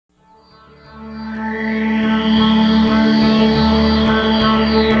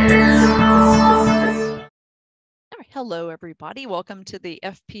Hello, everybody. Welcome to the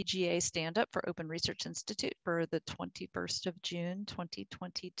FPGA Stand-Up for Open Research Institute for the 21st of June,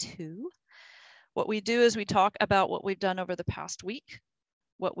 2022. What we do is we talk about what we've done over the past week,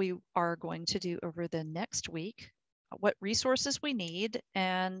 what we are going to do over the next week, what resources we need,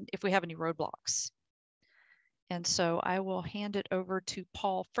 and if we have any roadblocks. And so I will hand it over to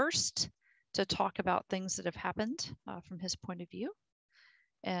Paul first to talk about things that have happened from his point of view.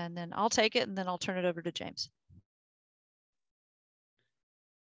 And then I'll take it, and then I'll turn it over to James.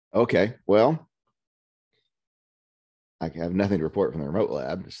 Okay, well, I have nothing to report from the remote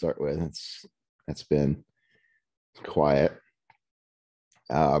lab to start with. It's been quiet.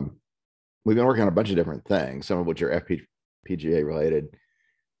 We've been working on a bunch of different things, some of which are FPGA related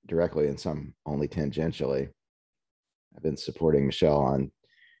directly and some only tangentially. I've been supporting Michelle on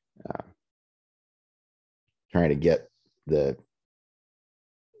trying to get the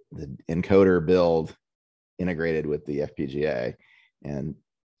encoder build integrated with the FPGA, and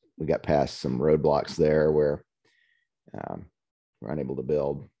we got past some roadblocks there where we're unable to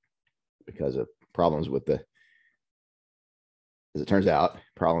build because of problems with as it turns out,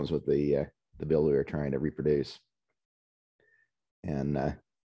 problems with the build we were trying to reproduce. And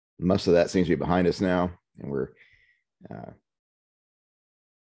most of that seems to be behind us now, and we're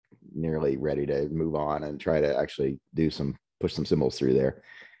nearly ready to move on and try to actually push some symbols through there.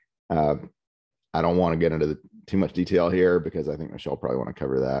 I don't want to get into too much detail here because I think Michelle probably want to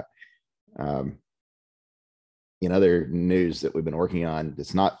cover that. In other news that we've been working on,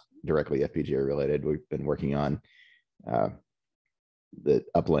 it's not directly FPGA related. We've been working on the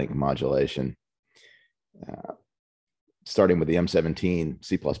uplink modulation, starting with the M17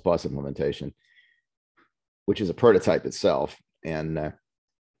 C++ implementation, which is a prototype itself. And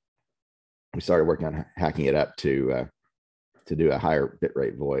we started working on hacking it up to do a higher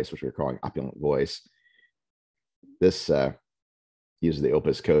bitrate voice, which we're calling opulent voice. This uses the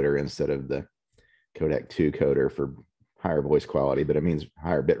Opus coder instead of the Codec 2 coder for higher voice quality, but it means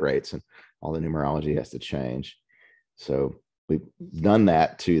higher bit rates and all the numerology has to change. So we've done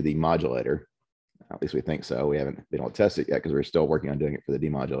that to the modulator. At least we think so. We haven't been able to test it yet because we're still working on doing it for the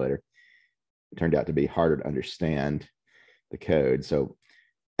demodulator. It turned out to be harder to understand the code. So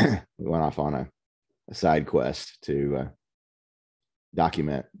we went off on a side quest to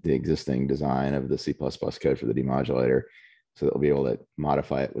document the existing design of the C++ code for the demodulator so that we'll be able to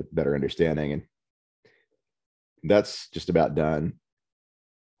modify it with better understanding. And that's just about done.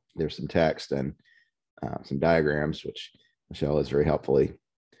 There's some text and some diagrams, which Michelle has very helpfully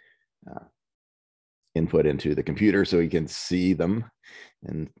input into the computer so you can see them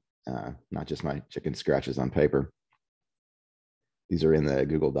and not just my chicken scratches on paper. These are in the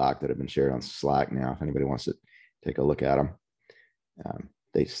Google Doc that have been shared on Slack now, if anybody wants to take a look at them.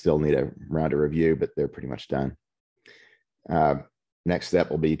 They still need a round of review, but they're pretty much done. Next step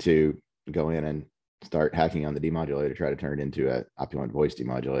will be to go in and start hacking on the demodulator, try to turn it into an opulent voice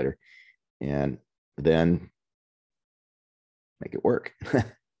demodulator, and then make it work.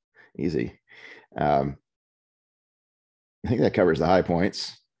 Easy. I think that covers the high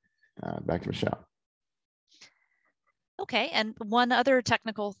points. Back to Michelle. Okay, and one other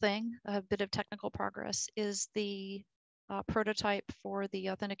technical thing, a bit of technical progress, is the prototype for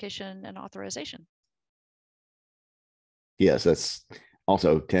the authentication and authorization. Yes, that's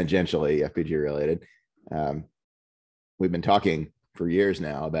also tangentially FPGA related. We've been talking for years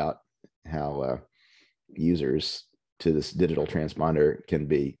now about how users to this digital transponder can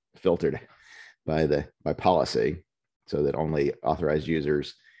be filtered by policy so that only authorized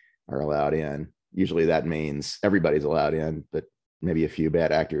users are allowed in. Usually that means everybody's allowed in, but maybe a few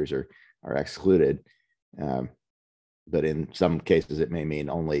bad actors are excluded. But in some cases, it may mean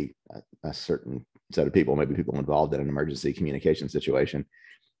only a certain set of people, maybe people involved in an emergency communication situation,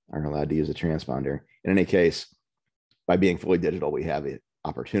 are allowed to use a transponder. In any case, by being fully digital, we have the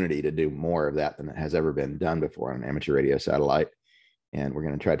opportunity to do more of that than has ever been done before on an amateur radio satellite. And we're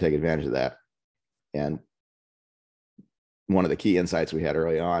going to try to take advantage of that. And one of the key insights we had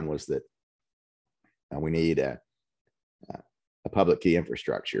early on was that we need a public key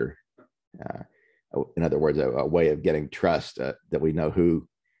infrastructure. In other words, a way of getting trust that we know who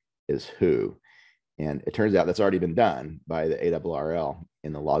is who. And it turns out that's already been done by the ARRL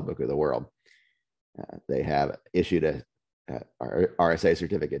in the logbook of the world. They have issued a RSA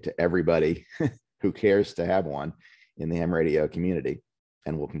certificate to everybody who cares to have one in the ham radio community,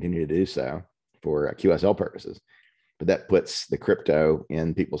 and will continue to do so for QSL purposes. But that puts the crypto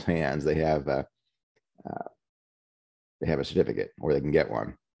in people's hands. They have a certificate, or they can get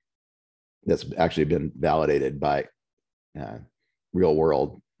one that's actually been validated by real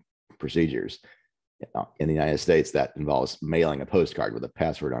world procedures. In the United States, that involves mailing a postcard with a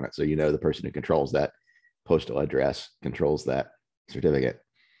password on it. So, the person who controls that postal address controls that certificate.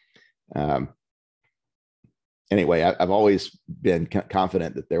 Anyway, I've always been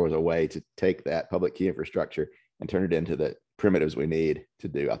confident that there was a way to take that public key infrastructure and turn it into the primitives we need to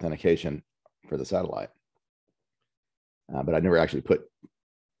do authentication for the satellite. But I never actually put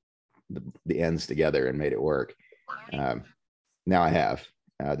the ends together and made it work. Now I have.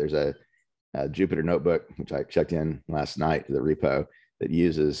 There's a Jupyter notebook, which I checked in last night to the repo, that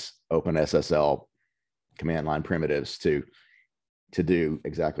uses OpenSSL command line primitives to do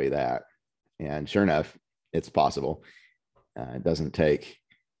exactly that. And sure enough, it's possible. It doesn't take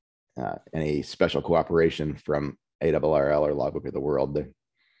any special cooperation from ARRL or Logbook of the World. The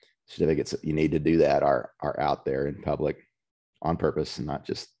certificates that you need to do that are out there in public on purpose and not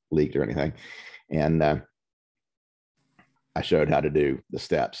just leaked or anything. And I showed how to do the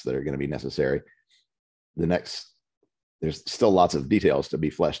steps that are going to be necessary. There's still lots of details to be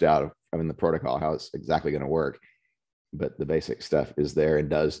fleshed out of in the protocol, how it's exactly going to work, but the basic stuff is there and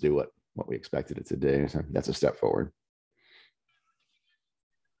does do what we expected it to do. So that's a step forward.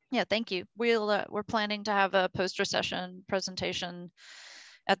 Yeah, thank you. We're planning to have a poster session presentation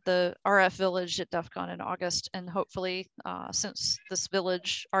at the RF Village at DEF CON in August, and hopefully, since this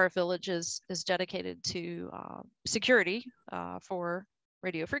RF Village is dedicated to security for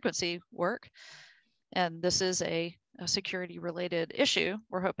radio frequency work, and this is a security-related issue,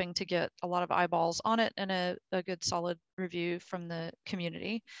 we're hoping to get a lot of eyeballs on it and a good solid review from the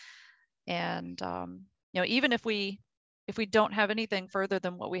community. And even if we don't have anything further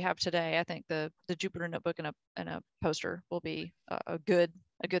than what we have today, I think the Jupyter notebook and a poster will be a good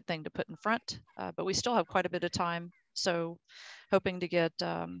thing to put in front. But we still have quite a bit of time, so hoping to get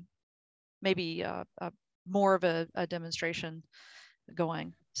maybe more of a demonstration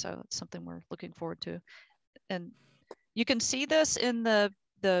going. So it's something we're looking forward to. And you can see this in the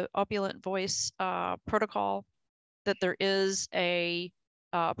Opulent Voice protocol, that there is a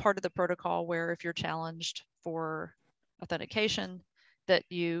part of the protocol where if you're challenged for authentication, that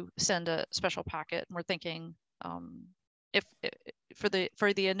you send a special packet. And we're thinking if for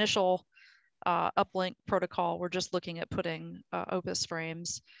the initial uplink protocol, we're just looking at putting Opus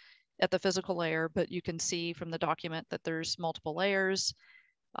frames at the physical layer, but you can see from the document that there's multiple layers.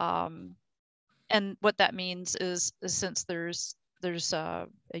 And what that means is since there's a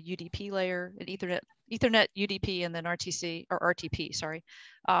UDP layer, an Ethernet UDP, and then RTC or RTP, sorry,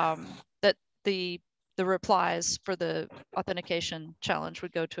 that the replies for the authentication challenge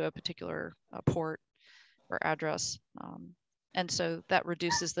would go to a particular port or address. And so that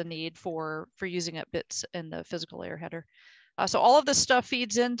reduces the need for using up bits in the physical layer header. So all of this stuff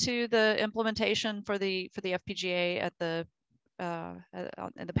feeds into the implementation for the FPGA at the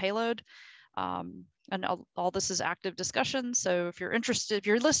in the payload. And all this is active discussion. So if you're interested, if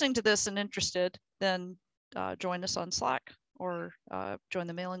you're listening to this and interested, then join us on Slack or join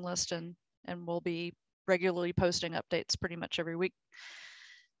the mailing list, and we'll be regularly posting updates pretty much every week.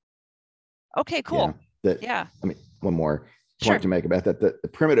 Okay, cool. Yeah. I mean, one more point to make about that. The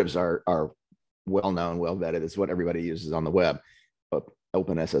primitives are well known, well vetted. It's what everybody uses on the web. But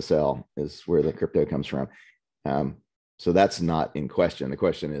OpenSSL is where the crypto comes from. So that's not in question. The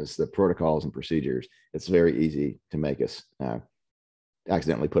question is the protocols and procedures. It's very easy to make us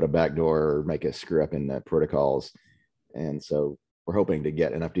accidentally put a backdoor or make us screw up in the protocols. And so we're hoping to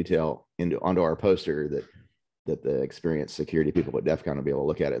get enough detail onto our poster that the experienced security people at DEF CON will be able to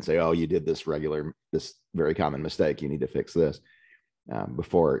look at it and say, oh, you did this very common mistake. You need to fix this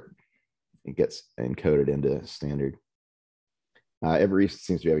before it gets encoded into standard. Everett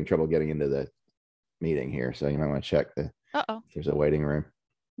seems to be having trouble getting into the meeting here, so you might want to check if there's a waiting room.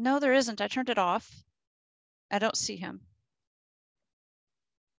 No, there isn't. I turned it off. I don't see him.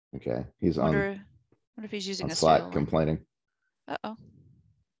 Okay, he's wonder if he's using a Slack complaining.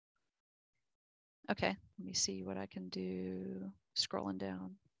 Okay, let me see what I can do. Scrolling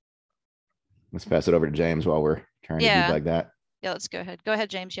down. Let's pass it over to James while we're trying to debug that. Yeah, let's go ahead. Go ahead,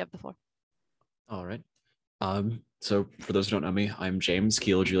 James. You have the floor. All right. So for those who don't know me, I'm James,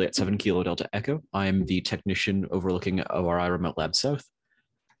 Kilo Juliet 7 Kilo Delta Echo. I'm the technician overlooking ORI Remote Lab South.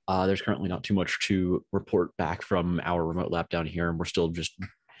 There's currently not too much to report back from our remote lab down here, and we're still just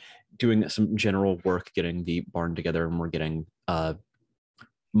doing some general work, getting the barn together, and we're getting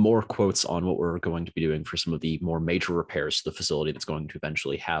more quotes on what we're going to be doing for some of the more major repairs to the facility that's going to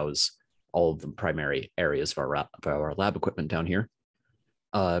eventually house all of the primary areas of our lab equipment down here.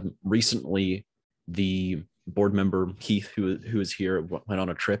 Recently, the board member Keith, who is here, went on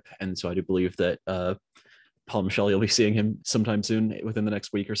a trip, and so I do believe that Paul and Michelle, you'll be seeing him sometime soon, within the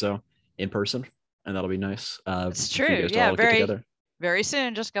next week or so, in person. and that'll be nice. It's For you true. guys to Yeah, all get together. very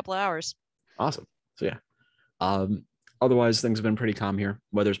soon, just a couple of hours. Awesome. So yeah. Otherwise, things have been pretty calm here.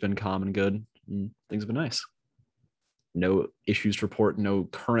 Weather's been calm and good. And things have been nice. No issues to report. No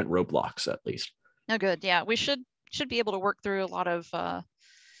current roadblocks, at least. No, good. Yeah, we should be able to work through a lot of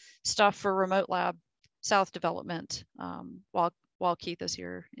stuff for remote lab South development while Keith is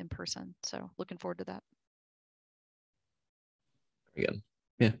here in person. So looking forward to that. Again,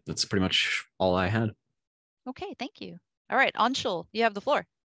 yeah, that's pretty much all I had. Okay, thank you. All right, Anshul, you have the floor.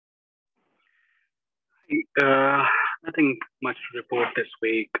 Nothing much to report this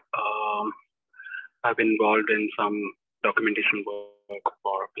week. I've been involved in some documentation work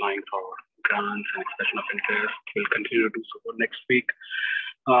for applying for grants and expression of interest. We'll continue to do so for next week.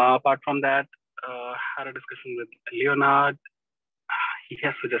 Apart from that, had a discussion with Leonard. He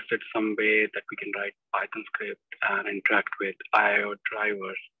has suggested some way that we can write Python script and interact with IO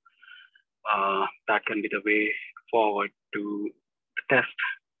drivers. That can be the way forward to test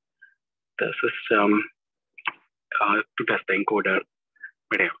the system, to test the encoder.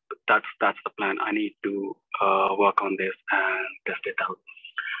 But yeah, that's the plan. I need to work on this and test it out.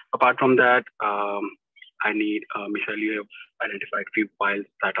 Apart from that, I need, Michelle, you have identified few files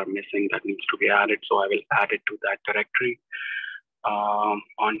that are missing that needs to be added. So I will add it to that directory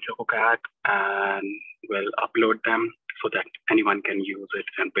on ChocoCat, and we'll upload them so that anyone can use it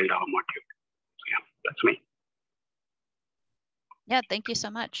and build our module. So yeah, that's me. Yeah, thank you so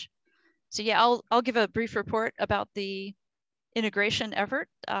much. So yeah, I'll give a brief report about the integration effort.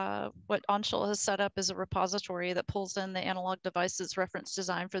 What Anshul has set up is a repository that pulls in the analog devices reference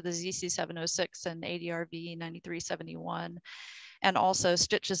design for the ZC706 and ADRV 9371, and also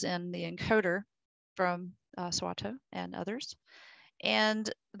stitches in the encoder from Swato and others. And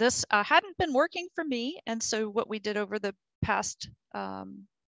this hadn't been working for me. And so what we did over the past,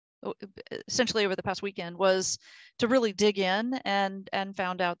 essentially over the past weekend, was to really dig in and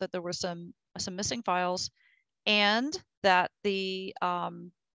found out that there were some missing files, and that the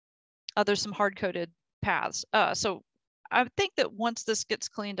there's some hard-coded paths. So I think that once this gets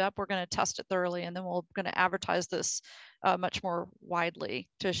cleaned up, we're going to test it thoroughly, and then we're going to advertise this much more widely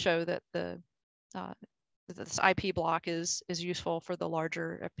to show that this IP block is useful for the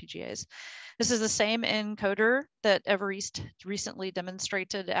larger FPGAs. This is the same encoder that Evereast recently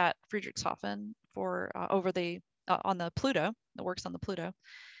demonstrated at Friedrichshafen for on the Pluto, that works on the Pluto.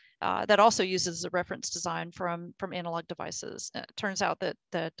 That also uses the reference design from analog devices. It turns out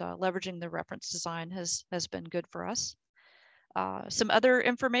that leveraging the reference design has been good for us. Some other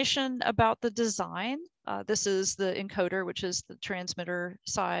information about the design. This is the encoder, which is the transmitter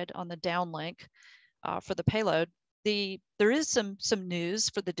side on the downlink for the payload. There is some news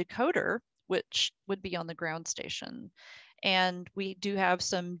for the decoder, which would be on the ground station. And we do have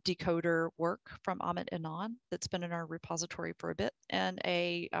some decoder work from Amit Anand that's been in our repository for a bit, and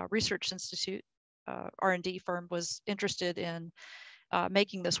a research institute, R&D firm, was interested in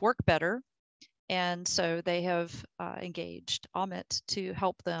making this work better. And so they have engaged Amit to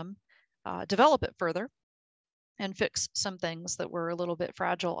help them develop it further and fix some things that were a little bit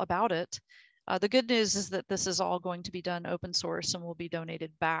fragile about it. The good news is that this is all going to be done open source and will be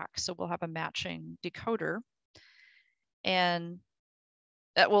donated back. So we'll have a matching decoder. And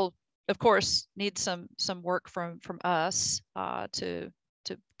that will, of course, need some work from us to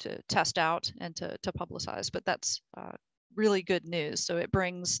test out and to publicize. But that's really good news. So it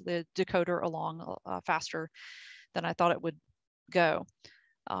brings the decoder along faster than I thought it would go.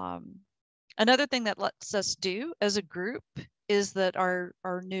 Another thing that lets us do as a group is that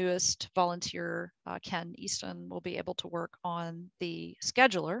our newest volunteer, Ken Easton, will be able to work on the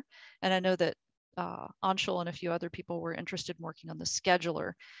scheduler. And I know that Anshul and a few other people were interested in working on the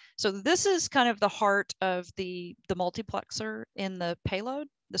scheduler. So this is kind of the heart of the multiplexer in the payload.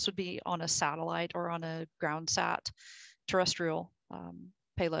 This would be on a satellite or on a ground sat terrestrial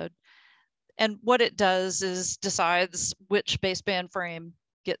payload. And what it does is decides which baseband frame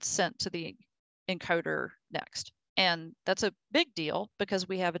gets sent to the encoder next. And that's a big deal because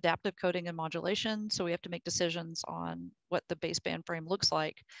we have adaptive coding and modulation. So we have to make decisions on what the baseband frame looks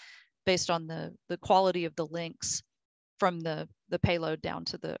like based on the quality of the links from the payload down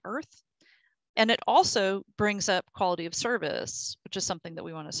to the Earth. And it also brings up quality of service, which is something that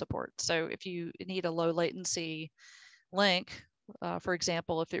we want to support. So if you need a low latency link, for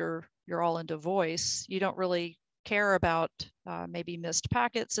example, if you're all into voice, you don't really care about maybe missed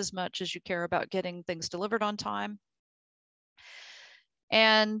packets as much as you care about getting things delivered on time.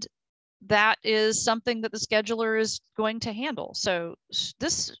 And that is something that the scheduler is going to handle. So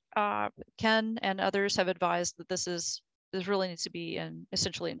this, Ken and others have advised that this is this really needs to be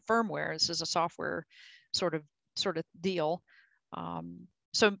essentially in firmware. This is a software sort of deal.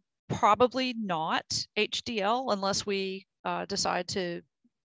 So probably not HDL unless we decide to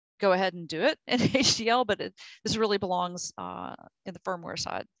go ahead and do it in HDL, but this really belongs in the firmware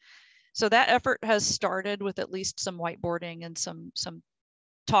side. So that effort has started with at least some whiteboarding and some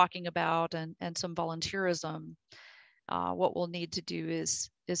talking about and some volunteerism. What we'll need to do is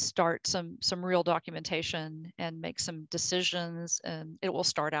start some real documentation and make some decisions, and it will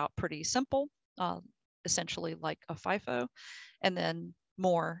start out pretty simple, essentially like a FIFO, and then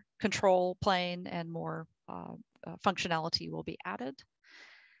more control plane and more functionality will be added.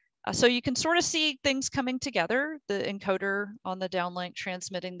 So you can sort of see things coming together, the encoder on the downlink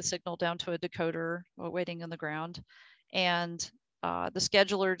transmitting the signal down to a decoder waiting on the ground, and the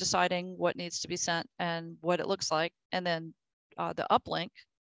scheduler deciding what needs to be sent and what it looks like, and then the uplink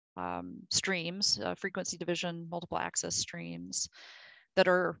streams, frequency division, multiple access streams that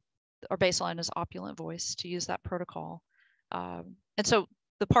our baseline is opulent voice to use that protocol. And so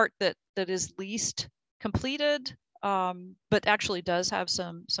the part that is least completed, but actually does have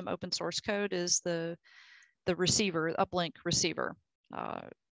some open source code is the receiver, uplink receiver,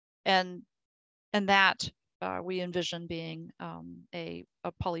 and that we envision being a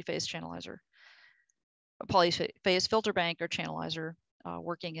polyphase channelizer, a polyphase filter bank or channelizer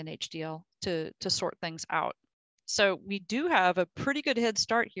working in HDL to sort things out. So we do have a pretty good head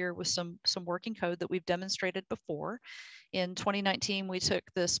start here with some working code that we've demonstrated before. In 2019, we took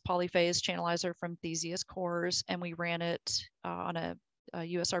this polyphase channelizer from Theseus cores and we ran it on a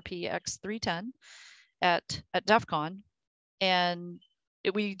USRP X310 at DEF CON, and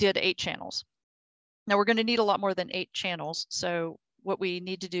we did 8 channels. Now we're going to need a lot more than 8 channels. So what we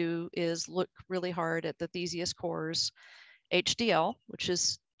need to do is look really hard at the Theseus cores HDL, which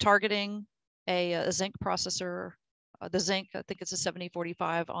is targeting a Zinc processor. The Zinc, I think it's a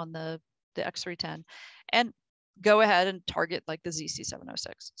 7045 on the X310, and go ahead and target like the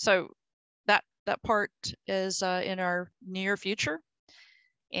ZC706. So that part is in our near future,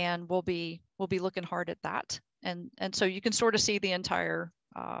 and we'll be looking hard at that. And so you can sort of see the entire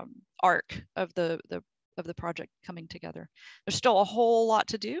arc of the project coming together. There's still a whole lot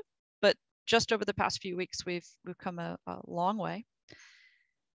to do, but just over the past few weeks, we've come a long way,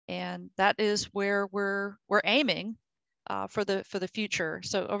 and that is where we're aiming for the future.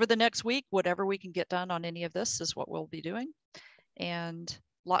 So over the next week, whatever we can get done on any of this is what we'll be doing, and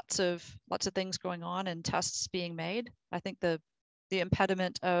lots of things going on and tests being made. I think the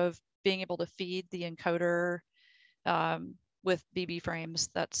impediment of being able to feed the encoder with BB frames,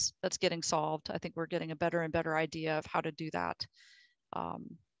 that's getting solved. I think we're getting a better and better idea of how to do that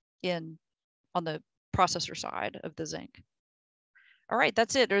on the processor side of the Zinc. All right,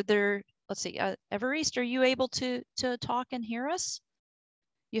 that's it. Are there, let's see, Evariste, are you able to talk and hear us?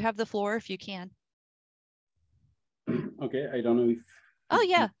 You have the floor if you can. Okay, I don't know if... Oh,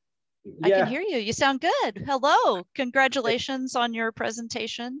 yeah. I can hear you. You sound good. Hello. Congratulations on your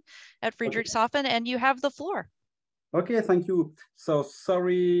presentation at Friedrichshafen, and you have the floor. Okay, thank you. So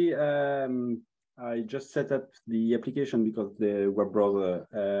sorry, I just set up the application because the web browser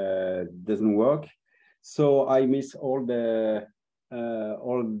doesn't work. So I miss all the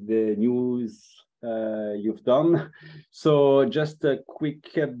news you've done. So just a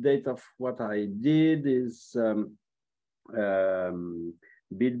quick update of what I did is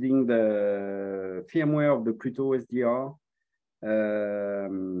building the firmware of the Pluto SDR.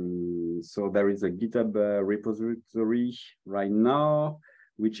 So there is a GitHub repository right now,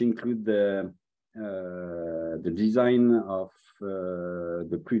 which include the design of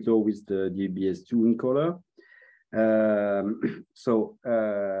the Pluto with the DBS2 encoder. So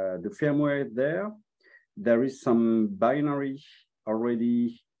the firmware there is some binary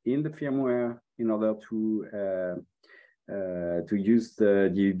already in the firmware in order to use the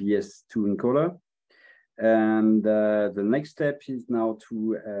DBS2 encoder. And the next step is now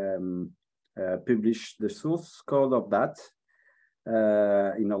to publish the source code of that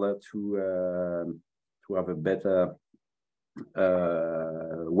in order to have a better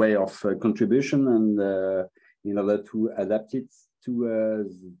way of contribution, and in order to adapt it to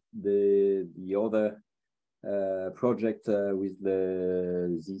the other project with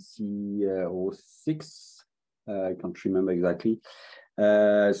the ZC06. I can't remember exactly.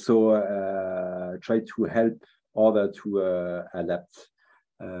 So try to help others to adapt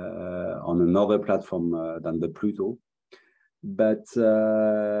on another platform than the Pluto. But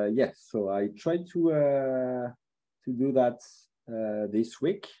yes, so I tried to do that this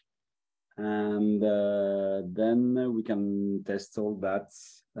week, and then we can test all that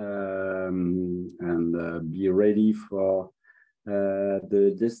and be ready for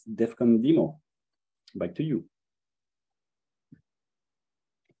the DEF CON demo. Back to you.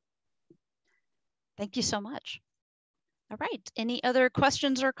 Thank you so much. All right. Any other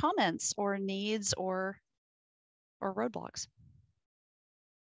questions or comments or needs or roadblocks?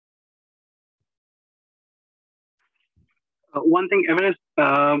 One thing, Everest,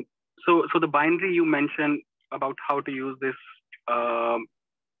 so the binary you mentioned about how to use this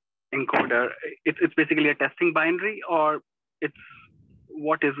encoder, it's basically a testing binary, or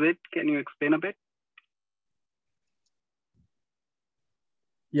what is it? Can you explain a bit?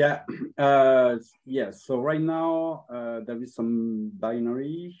 Yeah, so right now there is some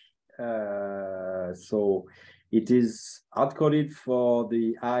binary. So it is hard-coded for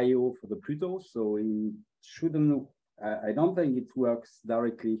the I/O for the Pluto, so it shouldn't, I don't think it works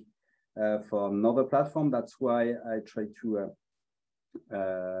directly for another platform. That's why I try to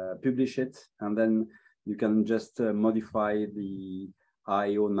publish it, and then you can just modify the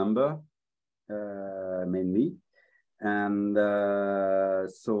I/O number mainly. And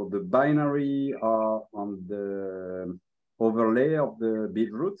so the binary are on the overlay of the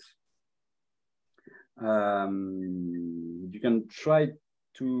bit root. You can try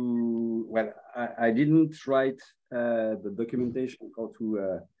to, well, I didn't write the documentation how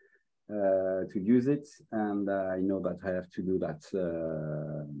to use it, and I know that I have to do that.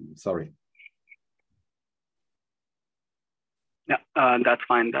 Sorry. Yeah, that's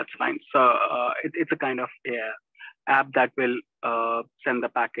fine. That's fine. So it's a kind of app that will send the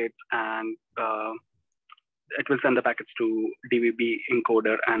packets, and it will send the packets to DVB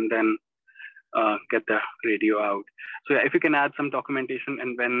encoder and then get the radio out. So yeah, if you can add some documentation,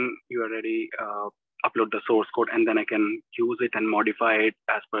 and when you are ready, upload the source code, and then I can use it and modify it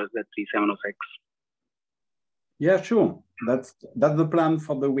as per the 3706. Yeah, sure. That's the plan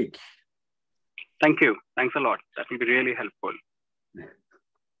for the week. Thank you. Thanks a lot. That will be really helpful.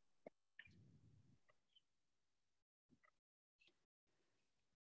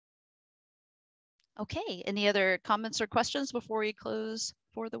 Okay, any other comments or questions before we close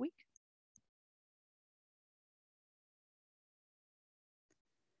for the week?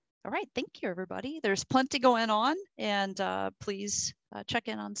 All right, thank you, everybody. There's plenty going on, and please check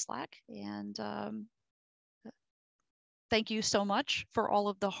in on Slack. And thank you so much for all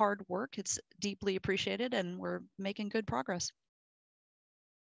of the hard work. It's deeply appreciated, and we're making good progress.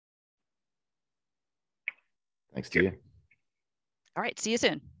 Thanks to you. All right, see you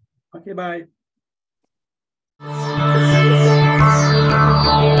soon. Okay, bye.